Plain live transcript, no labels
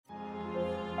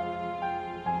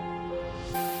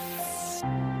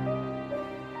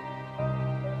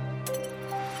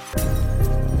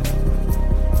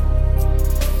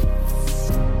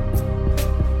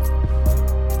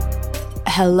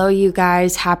Hello, you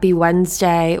guys. Happy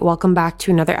Wednesday. Welcome back to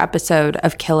another episode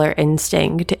of Killer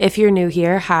Instinct. If you're new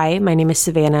here, hi, my name is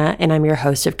Savannah, and I'm your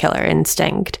host of Killer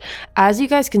Instinct. As you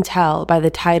guys can tell by the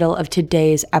title of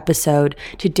today's episode,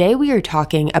 today we are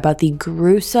talking about the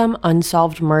gruesome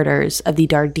unsolved murders of the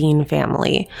Dardeen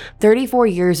family. 34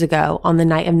 years ago, on the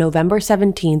night of November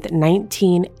 17th,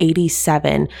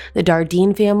 1987, the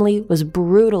Dardeen family was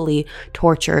brutally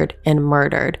tortured and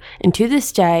murdered. And to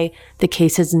this day, the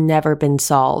case has never been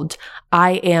solved.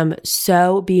 I am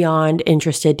so beyond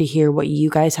interested to hear what you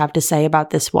guys have to say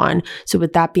about this one. So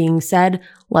with that being said,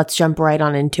 let's jump right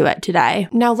on into it today.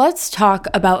 Now let's talk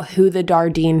about who the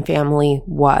Dardeen family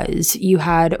was. You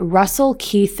had Russell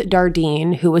Keith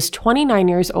Dardeen, who was 29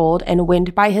 years old and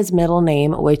went by his middle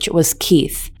name, which was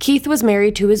Keith. Keith was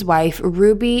married to his wife,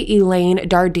 Ruby Elaine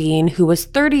Dardeen, who was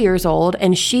 30 years old,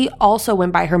 and she also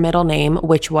went by her middle name,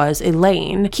 which was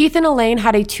Elaine. Keith and Elaine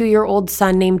had a 2-year-old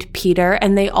son named Peter,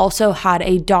 and they also had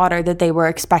a daughter that they were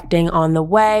expecting on the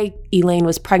way. Elaine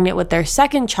was pregnant with their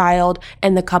second child,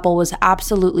 and the couple was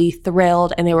absolutely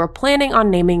thrilled, and they were planning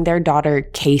on naming their daughter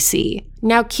Casey.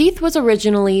 Now, Keith was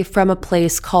originally from a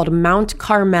place called Mount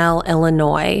Carmel,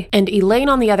 Illinois, and Elaine,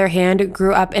 on the other hand,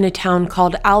 grew up in a town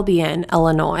called Albion,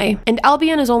 Illinois. And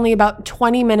Albion is only about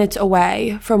 20 minutes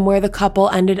away from where the couple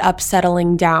ended up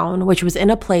settling down, which was in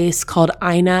a place called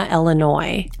Ina,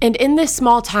 Illinois. And in this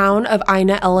small town of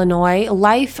Ina, Illinois,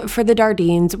 life for the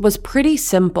Dardeens was pretty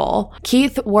simple.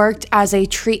 Keith worked as a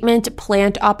treatment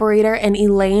plant operator, and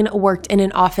Elaine worked in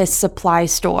an office supply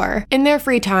store. In their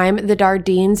free time, the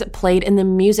Dardeens played in the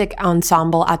music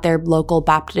ensemble at their local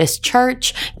Baptist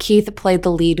church. Keith played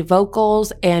the lead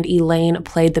vocals and Elaine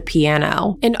played the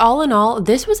piano. And all in all,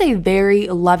 this was a very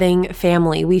loving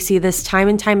family. We see this time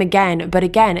and time again, but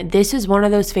again, this is one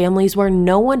of those families where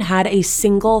no one had a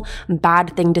single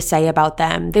bad thing to say about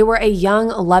them. They were a young,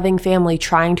 loving family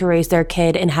trying to raise their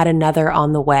kid and had another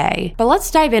on the way. But let's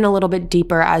dive in a little bit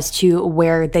deeper as to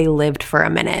where they lived for a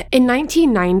minute. In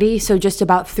 1990, so just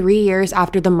about 3 years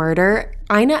after the murder,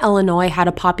 Ina, Illinois had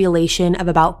a population of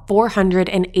about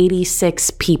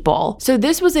 486 people. So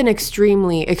this was an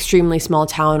extremely, extremely small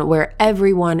town where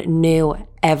everyone knew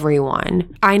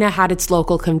everyone. Ina had its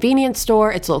local convenience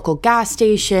store, its local gas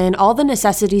station, all the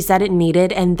necessities that it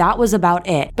needed, and that was about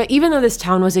it. But even though this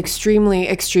town was extremely,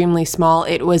 extremely small,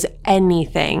 it was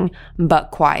anything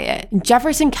but quiet.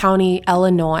 Jefferson County,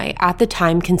 Illinois, at the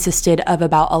time consisted of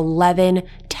about 11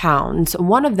 towns,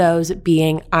 one of those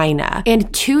being Ina.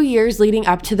 And 2 years leading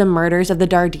up to the murders of the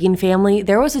Dardeen family,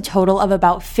 there was a total of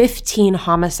about 15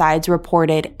 homicides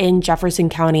reported in Jefferson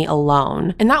County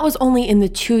alone. And that was only in the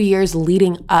 2 years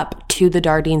leading up to the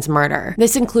Dardeens' murder.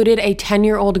 This included a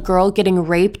 10-year-old girl getting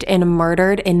raped and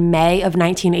murdered in May of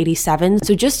 1987,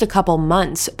 so just a couple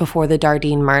months before the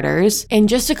Dardeen murders. And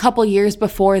just a couple years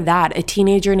before that, a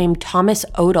teenager named Thomas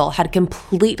Odell had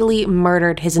completely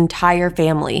murdered his entire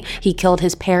family. He killed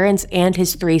his parents and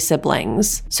his 3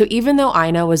 siblings. So even though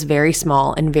Ina was very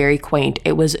small and very quaint,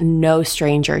 it was no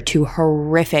stranger to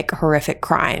horrific, horrific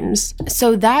crimes.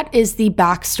 So that is the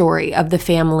backstory of the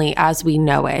family as we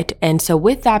know it. And so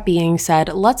with that being said,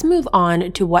 let's move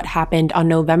on to what happened on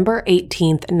November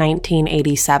 18th,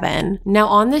 1987. Now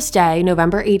on this day,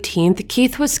 November 18th,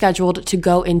 Keith was scheduled to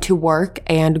go into work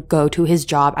and go to his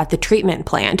job at the treatment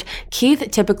plant. Keith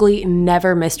typically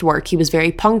never missed work. He was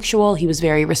very punctual. He was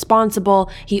very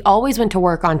responsible. He always went to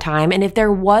work on time. And if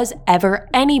there was ever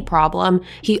any problem,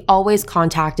 he always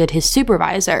contacted his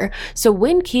supervisor. So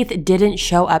when Keith didn't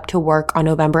show up to work on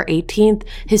November 18th,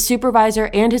 his supervisor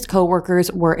and his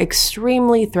coworkers were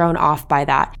extremely thrown off by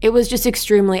that. It was just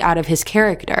extremely out of his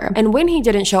character. And when he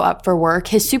didn't show up for work,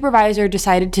 his supervisor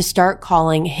decided to start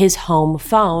calling his home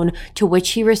phone, to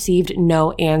which he received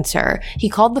no answer. He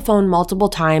called the phone multiple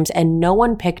times and no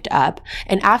one picked up.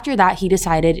 And after that, he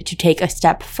decided to take a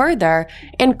step further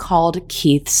and called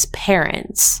Keith's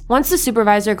parents. Once the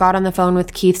supervisor got on the phone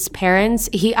with Keith's parents,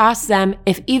 he asked them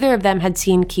if either of them had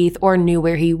seen Keith or knew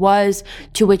where he was,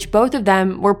 to which both of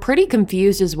them were pretty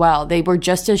confused as well. They were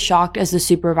just as shocked as the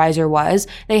supervisor was.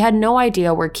 They had no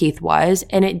idea where Keith was,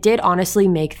 and it did honestly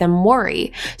make them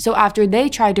worry. So after they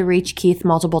tried to reach Keith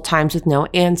multiple times with no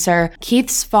answer,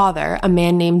 Keith's father, a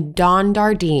man named Don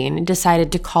Dardeen,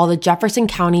 decided to call the Jefferson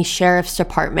County Sheriff's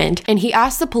Department, and he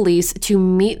asked the police to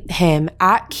meet him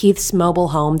at Keith's mobile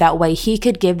home. That way he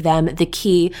could give them the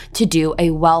key to do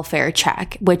a welfare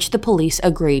check, which the police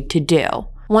agreed to do.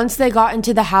 Once they got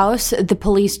into the house, the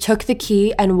police took the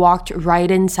key and walked right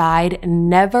inside,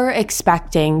 never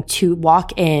expecting to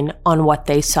walk in on what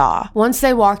they saw. Once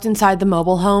they walked inside the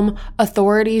mobile home,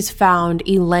 authorities found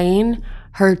Elaine,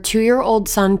 her 2-year-old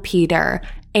son Peter,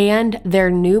 and their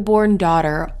newborn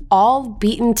daughter, all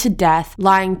beaten to death,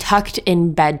 lying tucked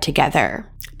in bed together.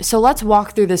 So let's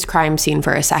walk through this crime scene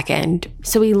for a second.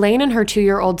 So Elaine and her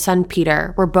 2-year-old son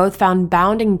Peter were both found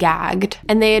bound and gagged,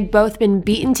 and they had both been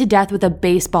beaten to death with a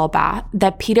baseball bat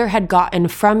that Peter had gotten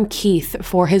from Keith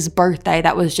for his birthday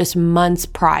that was just months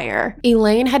prior.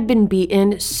 Elaine had been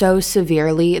beaten so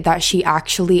severely that she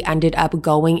actually ended up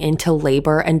going into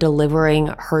labor and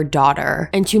delivering her daughter.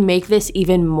 And to make this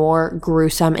even more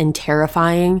gruesome and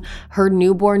terrifying, her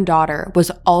newborn daughter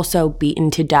was also beaten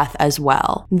to death as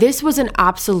well. This was an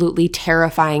absolutely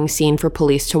terrifying scene for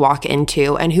police to walk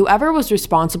into, and whoever was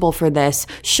responsible for this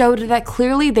showed that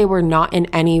clearly they were not in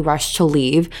any rush to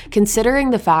leave, considering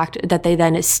the fact that they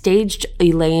then staged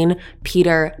Elaine,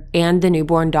 Peter, and the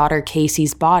newborn daughter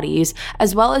Casey's bodies,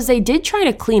 as well as they did try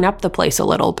to clean up the place a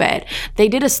little bit. They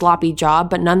did a sloppy job,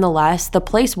 but nonetheless, the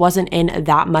place wasn't in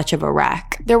that much of a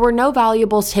wreck. There were no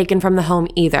valuables taken from the home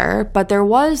either, but there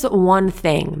was one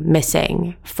thing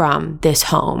missing from this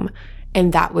home,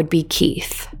 and that would be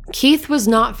Keith. Keith was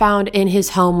not found in his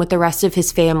home with the rest of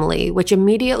his family, which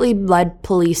immediately led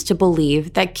police to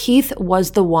believe that Keith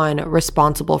was the one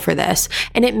responsible for this.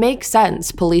 And it makes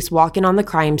sense. Police walk in on the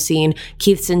crime scene,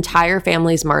 Keith's entire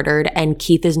family's murdered, and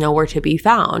Keith is nowhere to be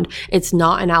found. It's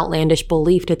not an outlandish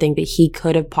belief to think that he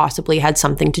could have possibly had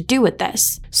something to do with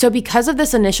this. So because of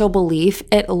this initial belief,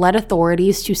 it led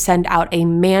authorities to send out a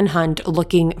manhunt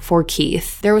looking for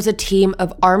Keith. There was a team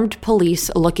of armed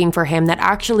police looking for him that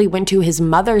actually went to his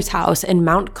mother's house in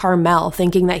Mount Carmel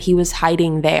thinking that he was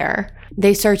hiding there.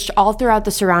 They searched all throughout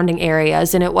the surrounding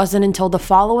areas, and it wasn't until the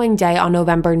following day on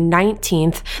November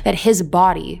 19th that his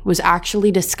body was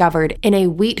actually discovered in a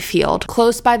wheat field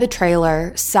close by the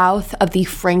trailer south of the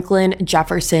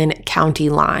Franklin-Jefferson County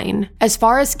line. As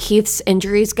far as Keith's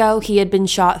injuries go, he had been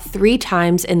shot 3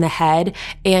 times in the head,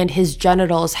 and his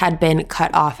genitals had been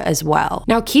cut off as well.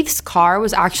 Now, Keith's car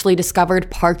was actually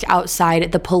discovered parked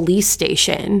outside the police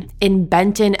station in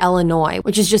Benton, Illinois,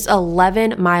 which is just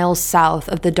 11 miles south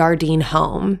of the Dardeen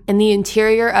home, and the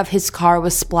interior of his car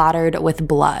was splattered with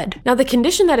blood. Now, the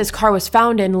condition that his car was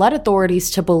found in led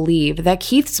authorities to believe that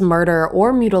Keith's murder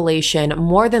or mutilation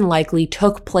more than likely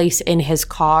took place in his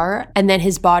car, and then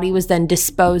his body was then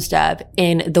disposed of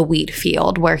in the wheat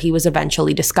field where he was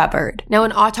eventually discovered. Now,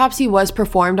 an autopsy was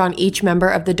performed on each member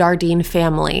of the Dardeen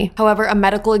family. However, a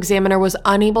medical examiner was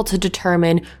unable to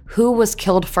determine who was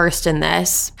killed first in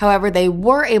this. However, they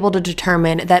were able to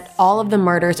determine that all of the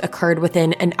murders occurred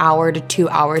within an hour to 2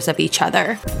 hours of each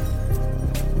other.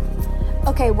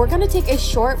 Okay, we're going to take a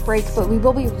short break, but we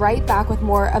will be right back with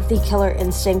more of the Killer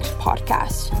Instinct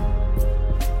podcast.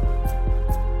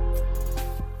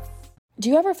 Do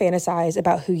you ever fantasize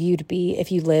about who you'd be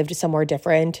if you lived somewhere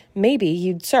different? Maybe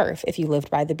you'd surf if you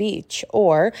lived by the beach,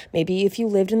 or maybe if you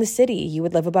lived in the city, you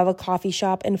would live above a coffee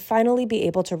shop and finally be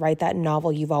able to write that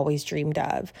novel you've always dreamed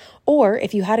of. Or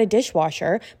if you had a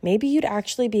dishwasher, maybe you'd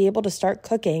actually be able to start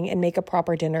cooking and make a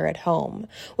proper dinner at home.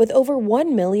 With over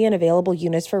 1 million available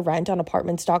units for rent on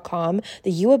Apartments.com, the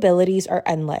you abilities are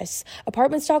endless.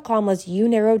 Apartments.com lets you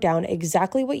narrow down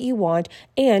exactly what you want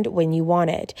and when you want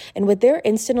it. And with their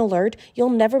instant alert, you'll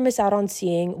never miss out on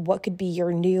seeing what could be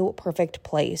your new perfect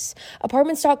place.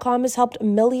 Apartments.com has helped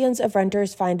millions of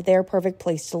renters find their perfect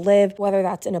place to live, whether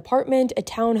that's an apartment, a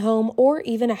townhome, or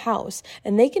even a house.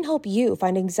 And they can help you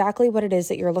find exactly what it is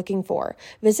that you're looking for.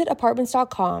 Visit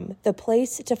Apartments.com, the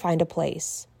place to find a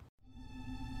place.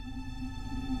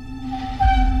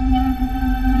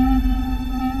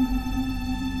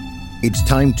 It's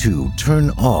time to turn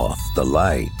off the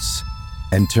lights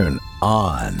and turn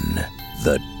on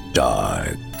the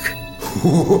dark.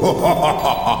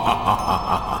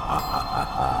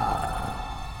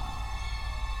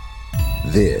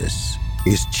 This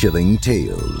is Chilling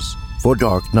Tales for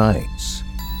Dark Nights.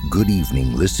 Good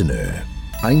evening, listener.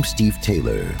 I'm Steve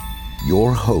Taylor,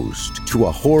 your host to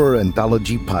a horror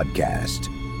anthology podcast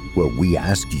where we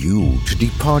ask you to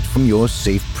depart from your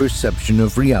safe perception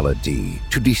of reality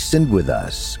to descend with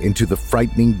us into the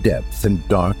frightening depths and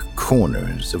dark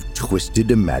corners of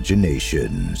twisted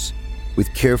imaginations.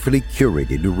 With carefully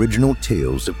curated original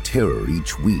tales of terror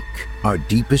each week, our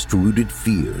deepest rooted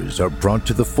fears are brought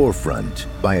to the forefront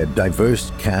by a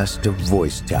diverse cast of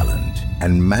voice talent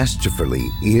and masterfully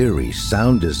eerie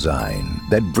sound design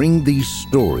that bring these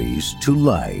stories to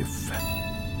life.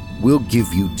 We'll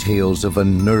give you tales of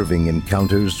unnerving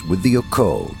encounters with the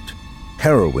occult,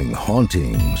 harrowing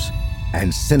hauntings,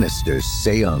 and sinister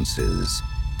seances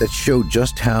that show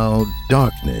just how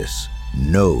darkness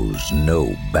knows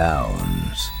no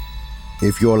bounds.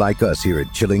 If you're like us here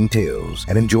at Chilling Tales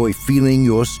and enjoy feeling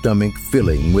your stomach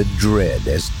filling with dread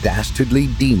as dastardly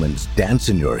demons dance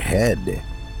in your head,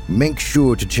 make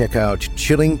sure to check out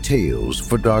Chilling Tales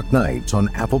for Dark Nights on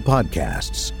Apple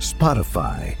Podcasts,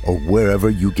 Spotify, or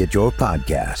wherever you get your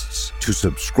podcasts. To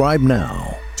subscribe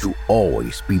now to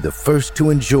always be the first to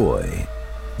enjoy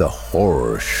the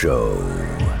horror show.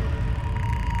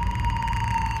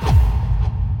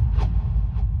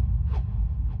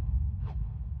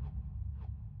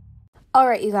 All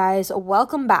right, you guys,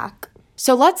 welcome back.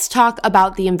 So let's talk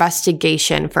about the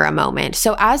investigation for a moment.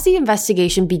 So as the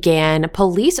investigation began,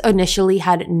 police initially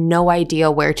had no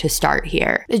idea where to start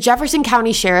here. The Jefferson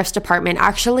County Sheriff's Department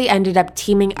actually ended up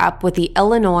teaming up with the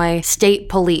Illinois State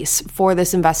Police for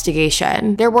this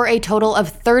investigation. There were a total of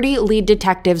 30 lead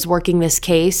detectives working this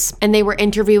case, and they were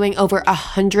interviewing over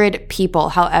 100 people.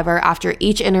 However, after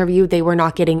each interview, they were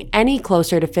not getting any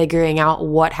closer to figuring out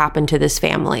what happened to this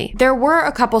family. There were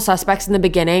a couple suspects in the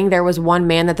beginning. There was one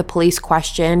man that the police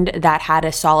questioned that had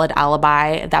a solid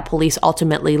alibi that police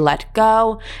ultimately let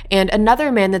go, and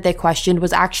another man that they questioned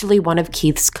was actually one of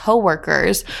Keith's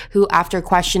co-workers, who after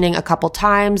questioning a couple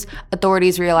times,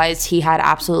 authorities realized he had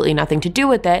absolutely nothing to do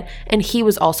with it, and he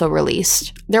was also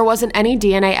released. There wasn't any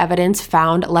DNA evidence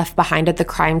found left behind at the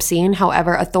crime scene.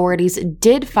 However, authorities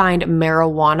did find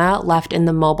marijuana left in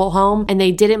the mobile home, and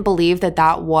they didn't believe that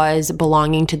that was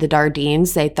belonging to the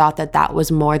Dardeens. They thought that that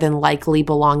was more than likely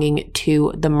belonging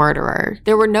to the murderer.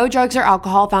 There were no drugs or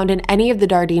alcohol found in any of the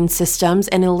Dardeen systems,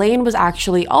 and Elaine was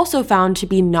actually also found to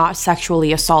be not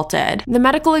sexually assaulted. The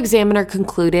medical examiner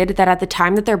concluded that at the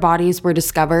time that their bodies were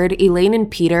discovered, Elaine and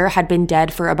Peter had been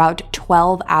dead for about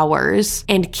 12 hours,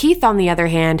 and Keith, on the other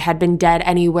hand, had been dead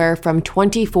anywhere from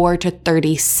 24 to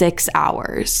 36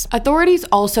 hours. Authorities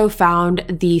also found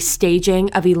the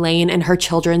staging of Elaine and her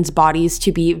children's bodies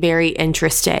to be very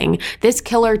interesting. This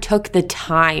killer took the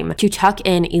time to tuck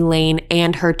in Elaine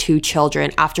and her two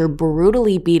children after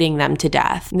brutally beating them to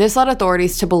death. This led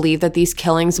authorities to believe that these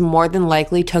killings more than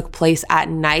likely took place at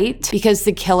night because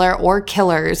the killer or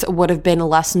killers would have been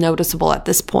less noticeable at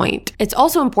this point. It's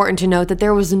also important to note that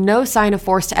there was no sign of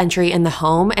forced entry in the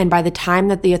home, and by the time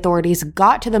that the authorities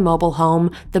got to the mobile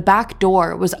home, the back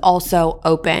door was also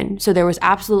open, so there was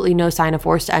absolutely no sign of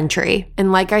forced entry.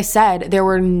 And like I said, there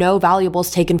were no valuables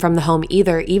taken from the home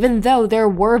either, even though there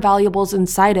were valuables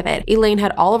inside of it. Elaine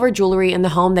had all of her jewelry in the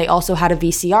home. They also had a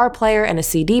VCR player and a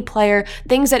CD player,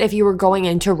 things that if you were going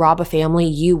in to rob a family,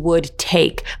 you would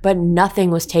take, but nothing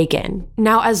was taken.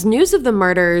 Now, as news of the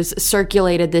murders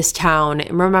circulated this town,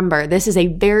 remember, this is a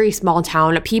very small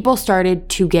town, people started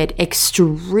to get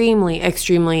extremely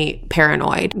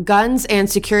paranoid. Guns and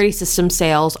security system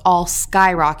sales all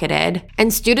skyrocketed,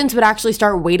 and students would actually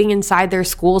start waiting inside their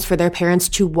schools for their parents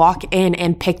to walk in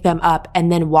and pick them up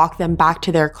and then walk them back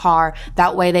to their car.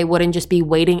 That way they wouldn't just be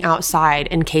waiting outside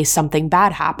in case something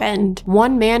bad happened.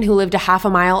 One man who lived a half a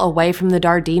mile away from the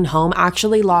Dardeen home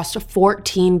actually lost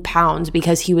 14 pounds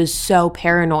because he was so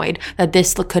paranoid that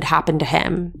this could happen to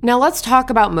him. Now let's talk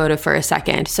about motive for a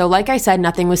second. So like I said,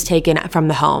 nothing was taken from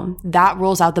the home. That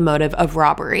rules out the motive of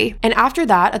robbery. And after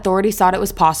that, authorities thought it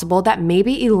was possible that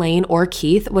maybe Elaine or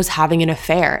Keith was having an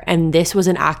affair, and this was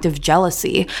an act of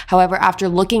jealousy. However, after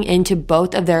looking into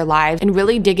both of their lives and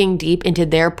really digging deep into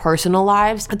their personal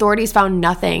lives, authorities found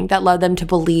nothing that led them to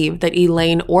believe that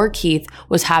Elaine or Keith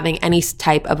was having any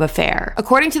type of affair.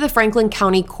 According to the Franklin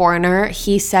County coroner,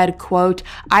 he said, quote,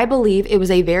 "I believe it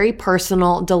was a very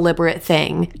personal, deliberate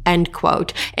thing," end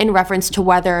quote, in reference to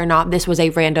whether or not this was a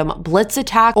random blitz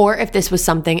attack or if this was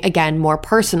something, again, more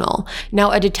personal.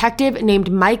 Now, a detective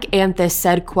named Mike Anthus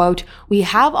said, quote, "We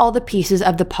have all the pieces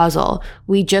of the puzzle.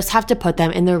 We just have to put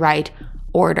them in the right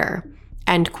order."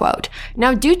 End quote.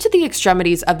 Now, due to the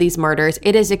extremities of these murders,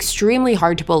 it is extremely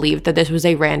hard to believe that this was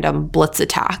a random blitz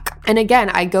attack. And again,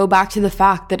 I go back to the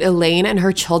fact that Elaine and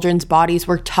her children's bodies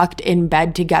were tucked in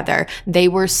bed together. They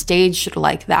were staged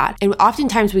like that. And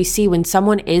oftentimes we see when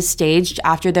someone is staged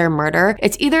after their murder,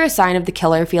 it's either a sign of the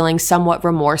killer feeling somewhat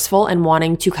remorseful and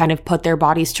wanting to kind of put their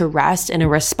bodies to rest in a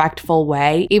respectful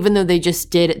way, even though they just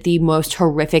did the most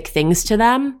horrific things to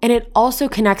them. And it also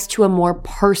connects to a more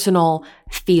personal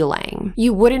feeling.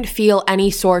 You wouldn't feel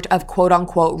any sort of quote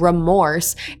unquote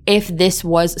remorse if this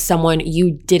was someone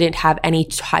you didn't have any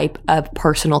type of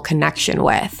personal connection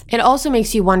with. It also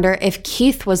makes you wonder if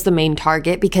Keith was the main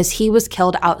target because he was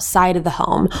killed outside of the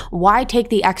home. Why take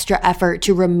the extra effort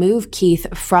to remove Keith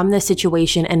from the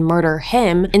situation and murder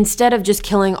him instead of just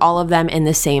killing all of them in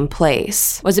the same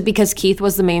place? Was it because Keith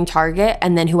was the main target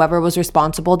and then whoever was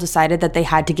responsible decided that they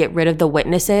had to get rid of the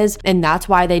witnesses and that's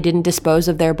why they didn't dispose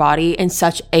of their body instead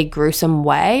such a gruesome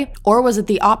way? Or was it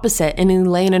the opposite and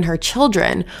Elaine and her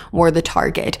children were the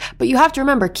target? But you have to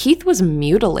remember, Keith was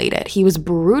mutilated. He was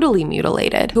brutally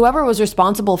mutilated. Whoever was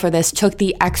responsible for this took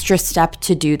the extra step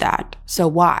to do that. So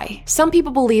why? Some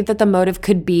people believe that the motive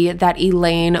could be that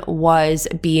Elaine was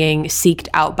being seeked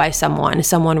out by someone.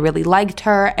 Someone really liked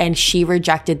her and she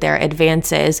rejected their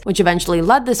advances, which eventually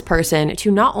led this person to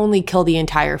not only kill the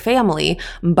entire family,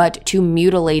 but to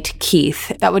mutilate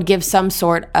Keith. That would give some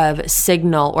sort of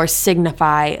signal or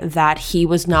signify that he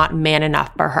was not man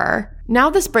enough for her. Now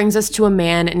this brings us to a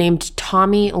man named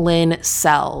Tommy Lynn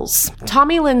Sells.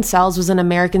 Tommy Lynn Sells was an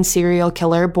American serial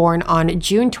killer born on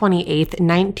June 28th,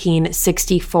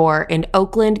 1964 in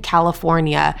Oakland,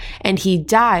 California, and he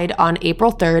died on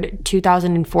April 3rd,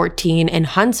 2014 in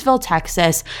Huntsville,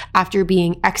 Texas, after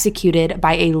being executed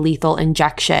by a lethal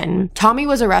injection. Tommy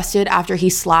was arrested after he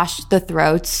slashed the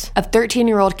throats of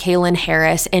 13-year-old Kaylin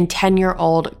Harris and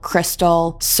 10-year-old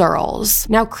Crystal Searles.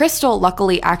 Now, Crystal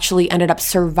luckily actually ended up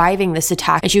surviving this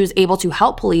attack, and she was able to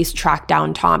help police track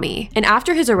down Tommy. And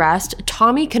after his arrest,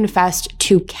 Tommy confessed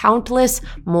to countless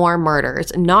more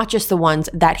murders, not just the ones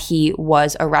that he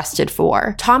was arrested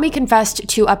for. Tommy confessed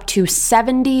to up to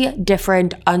 70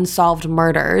 different unsolved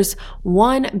murders,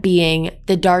 one being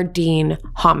the Dardeen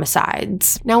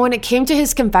homicides. Now, when it came to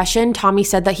his confession, Tommy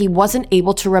said that he wasn't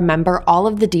able to remember all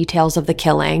of the details of the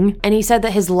killing, and he said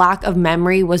that his lack of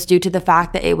memory was due to the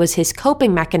fact that it was his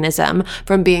coping mechanism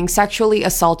from being sexually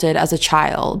assaulted as a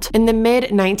child. In the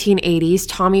mid-1980s,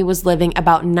 Tommy was living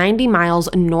about 90 miles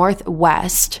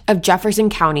northwest of Jefferson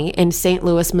County in St.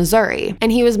 Louis, Missouri,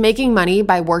 and he was making money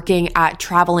by working at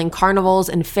traveling carnivals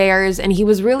and fairs, and he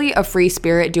was really a free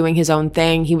spirit doing his own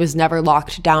thing. He was never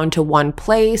locked down to one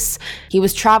place. He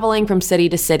was traveling from city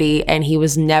to city, and he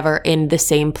was never in the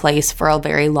same place for a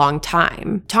very long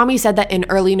time. Tommy said that in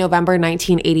early November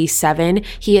 1987,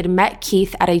 he had met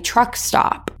Keith at a truck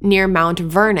stop near Mount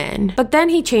Vernon, but then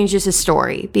he changes his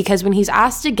story, because when he's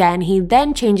asked again, he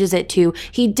then changes it to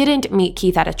he didn't meet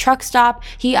Keith at a truck stop,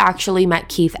 he actually met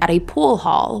Keith at a pool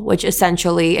hall, which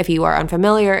essentially, if you are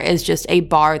unfamiliar, is just a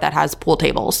bar that has pool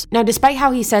tables. Now, despite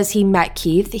how he says he met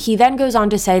Keith, he then goes on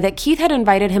to say that Keith had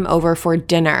invited him over for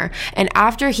dinner, and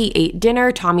after he ate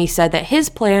dinner, Tommy said that his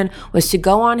plan was to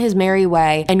go on his merry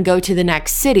way and go to the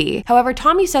next city. However,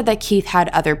 Tommy said that Keith had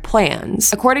other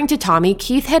plans. According to Tommy,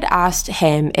 Keith had asked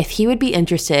him if he would be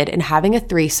interested in having a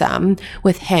threesome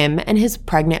with him and his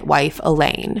pregnant wife,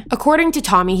 Elaine. According to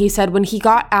Tommy, he said when he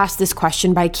got asked this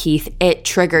question by Keith, it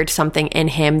triggered something in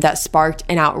him that sparked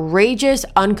an outrageous,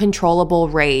 uncontrollable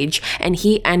rage, and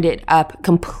he ended up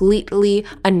completely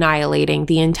annihilating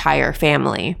the entire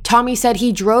family. Tommy said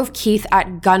he drove Keith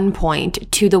at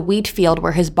gunpoint to the wheat field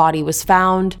where his body was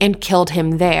found and killed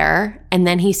him there. And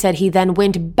then he said he then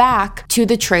went back to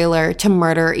the trailer to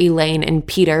murder Elaine and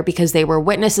Peter because they were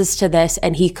witnesses to this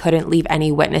and he couldn't leave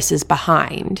any witnesses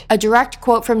behind. A direct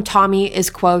quote from Tommy is,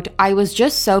 quote, "I was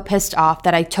just so pissed off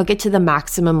that I took it to the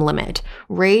maximum limit.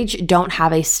 Rage don't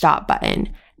have a stop button,"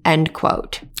 end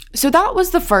quote. So that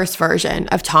was the first version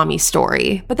of Tommy's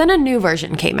story, but then a new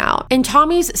version came out. In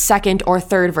Tommy's second or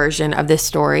third version of this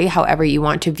story, however you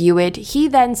want to view it, he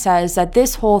then says that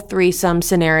this whole threesome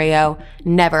scenario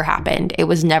never happened. It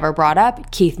was never brought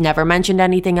up. Keith never mentioned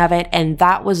anything of it, and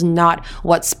that was not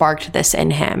what sparked this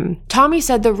in him. Tommy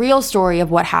said the real story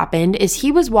of what happened is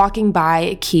he was walking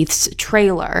by Keith's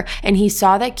trailer, and he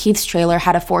saw that Keith's trailer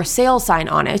had a for sale sign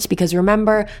on it because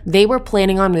remember, they were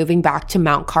planning on moving back to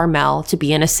Mount Carmel to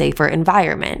be in a safer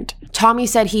environment. Tommy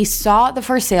said he saw the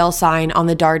for sale sign on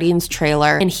the Dardeen's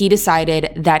trailer and he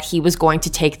decided that he was going to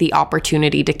take the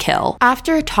opportunity to kill.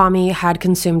 After Tommy had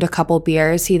consumed a couple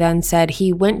beers, he then said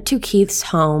he went to Keith's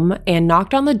home and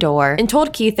knocked on the door and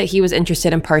told Keith that he was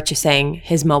interested in purchasing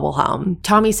his mobile home.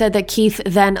 Tommy said that Keith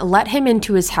then let him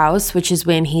into his house, which is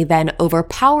when he then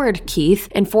overpowered Keith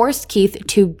and forced Keith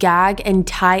to gag and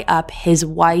tie up his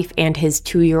wife and his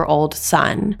 2-year-old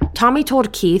son. Tommy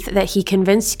told Keith that he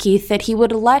convinced Keith that he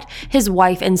would let his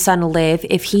wife and son live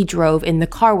if he drove in the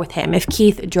car with him, if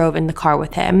Keith drove in the car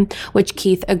with him, which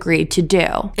Keith agreed to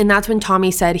do. And that's when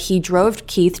Tommy said he drove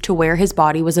Keith to where his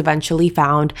body was eventually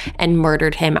found and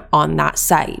murdered him on that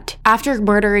site. After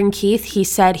murdering Keith, he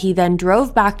said he then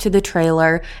drove back to the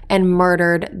trailer and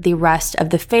murdered the rest of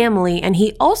the family, and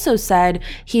he also said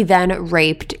he then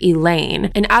raped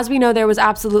Elaine. And as we know, there was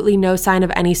absolutely no sign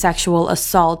of any sexual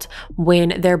assault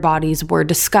when their bodies were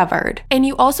discovered. And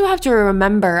you also have to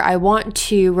remember, I want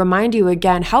to remind you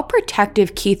again how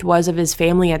protective Keith was of his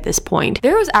family at this point.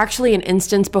 There was actually an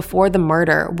instance before the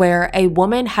murder where a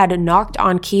woman had knocked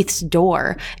on Keith's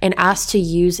door and asked to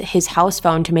use his house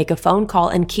phone to make a phone call,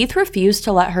 and Keith refused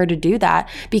to let her to do that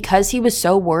because he was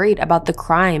so worried about the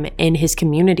crime in his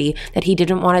community that he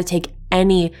didn't want to take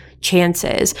any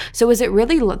chances. So is it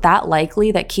really that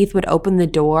likely that Keith would open the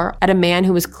door at a man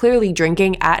who was clearly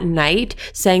drinking at night,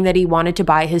 saying that he wanted to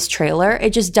buy his trailer?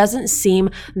 It just doesn't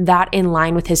seem that in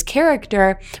line with his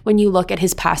character when you look at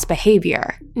his past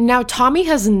behavior. Now, Tommy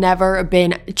has never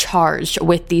been charged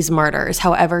with these murders.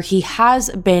 However, he has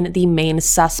been the main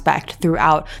suspect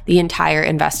throughout the entire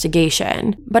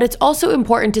investigation. But it's also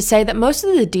important to say that most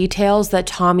of the details that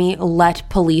Tommy let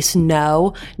police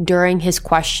know during his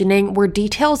questioning were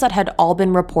details that had all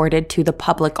been reported to the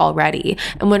public already.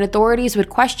 And when authorities would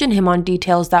question him on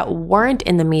details that weren't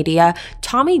in the media,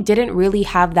 Tommy didn't really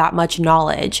have that much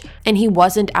knowledge, and he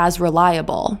wasn't as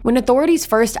reliable. When authorities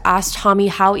first asked Tommy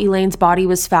how Elaine's body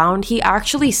was found, he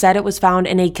actually said it was found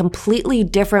in a completely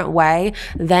different way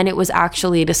than it was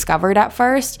actually discovered at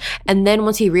first. And then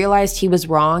once he realized he was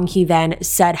wrong, he then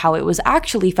said how it was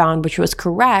actually found, which was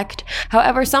correct.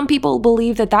 However, some people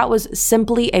believe that that was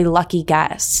simply a lucky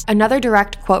guess. Another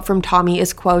direct quote from Tommy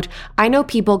is, quote, "I know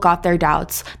people got their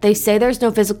doubts. They say there's no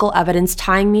physical evidence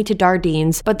tying me to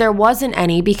Dardeen's, but there wasn't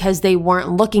any because they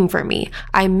weren't looking for me.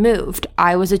 I moved.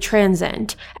 I was a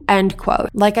transient." End quote.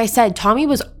 Like I said, Tommy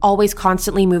was always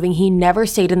constantly moving. He never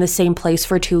stayed in the same place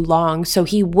for too long, so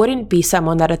he wouldn't be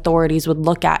someone that authorities would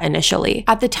look at initially.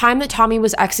 At the time that Tommy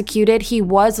was executed, he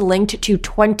was linked to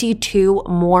 22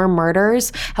 more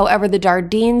murders. However, the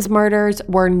Dardeen's murders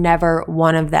were never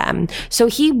one of them. So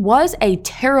he was a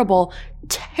terrible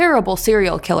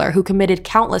serial killer who committed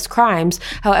countless crimes.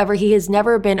 However, he has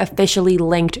never been officially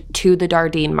linked to the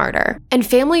Dardeen murder. And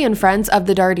family and friends of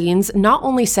the Dardeens not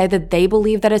only say that they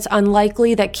believe that it's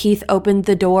unlikely that Keith opened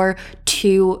the door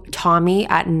to Tommy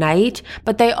at night,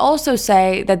 but they also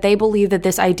say that they believe that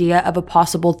this idea of a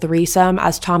possible threesome,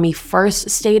 as Tommy first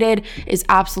stated, is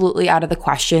absolutely out of the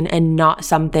question and not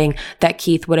something that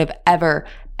Keith would have ever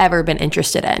been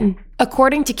interested in.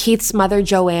 According to Keith's mother,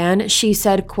 Joanne, she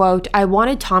said, quote, "I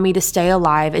wanted Tommy to stay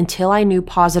alive until I knew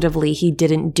positively he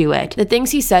didn't do it. The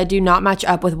things he said do not match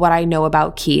up with what I know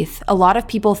about Keith. A lot of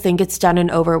people think it's done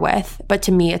and over with, but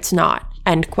to me it's not."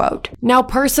 End quote. Now,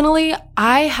 personally,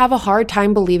 I have a hard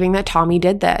time believing that Tommy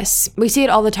did this. We see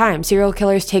it all the time. Serial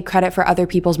killers take credit for other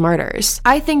people's murders.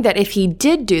 I think that if he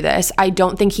did do this, I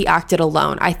don't think he acted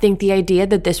alone. I think the idea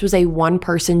that this was a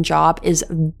one-person job is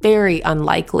very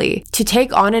unlikely. To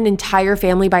take on an entire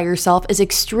family by yourself is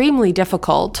extremely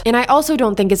difficult. And I also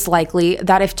don't think it's likely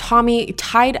that if Tommy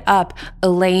tied up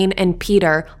Elaine and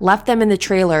Peter, left them in the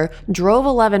trailer, drove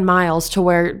 11 miles to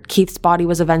where Keith's body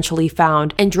was eventually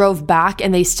found, and drove back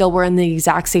and they still were in the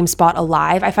exact same spot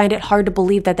alive, I find it hard to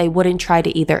believe that they wouldn't try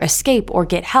to either escape or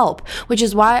get help, which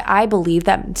is why I believe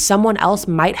that someone else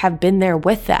might have been there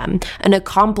with them, an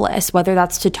accomplice, whether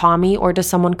that's to Tommy or to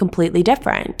someone completely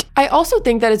different. I also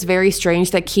think that it's very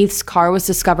strange that Keith's car was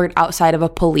discovered outside of a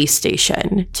police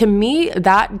station. To me,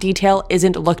 that detail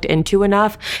isn't looked into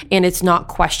enough and it's not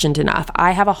questioned enough.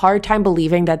 I have a hard time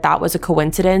believing that that was a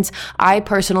coincidence. I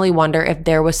personally wonder if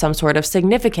there was some sort of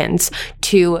significance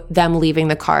to them leaving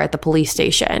the car at the police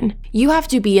station. You have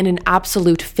to be in an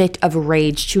absolute fit of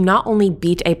rage to not only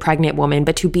beat a pregnant woman,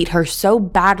 but to beat her so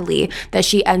badly that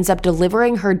she ends up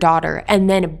delivering her daughter and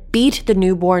then beat the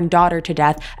newborn daughter to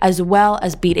death, as well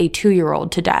as beat a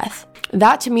 2-year-old to death.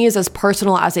 That to me is as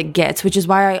personal as it gets, which is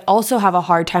why I also have a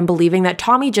hard time believing that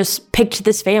Tommy just picked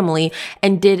this family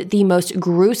and did the most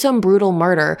gruesome, brutal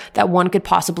murder that one could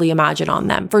possibly imagine on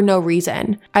them for no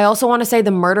reason. I also want to say the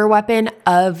murder weapon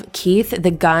of Keith,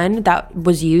 the gun that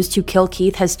was used to kill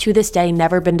Keith, has to this day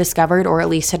never been discovered, or at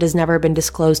least it has never been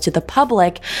disclosed to the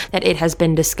public that it has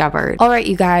been discovered. All right,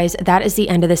 you guys, that is the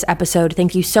end of this episode.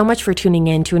 Thank you so much for tuning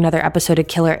in to another episode of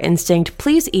Killer Instinct.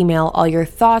 Please email all your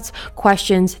thoughts,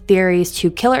 questions, theories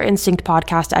to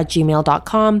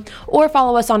killerinstinctpodcast@gmail.com or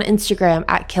follow us on Instagram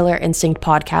at Killer Instinct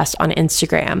Podcast on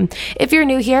Instagram. If you're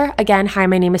new here, again, hi,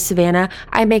 my name is Savannah.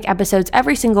 I make episodes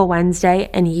every single Wednesday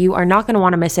and you are not going to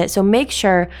want to miss it, so make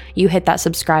sure you hit that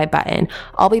subscribe button.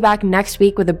 I'll be back next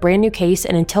week with a brand new case,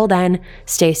 and until then,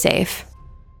 stay safe.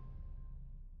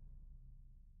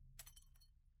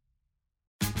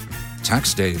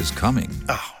 Tax day is coming.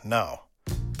 Oh, no.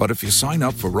 But if you sign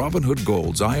up for Robinhood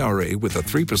Gold's IRA with a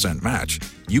 3% match,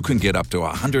 you can get up to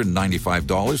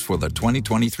 $195 for the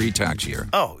 2023 tax year.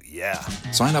 Oh, yeah.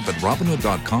 Sign up at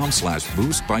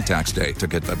Robinhood.com/boost by tax day to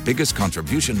get the biggest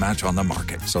contribution match on the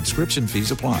market. Subscription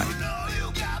fees apply.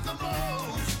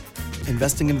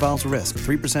 Investing involves risk.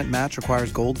 3% match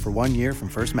requires gold for 1 year from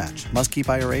first match. Must keep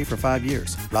IRA for 5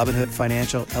 years. Robinhood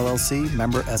Financial LLC,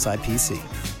 member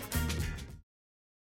SIPC.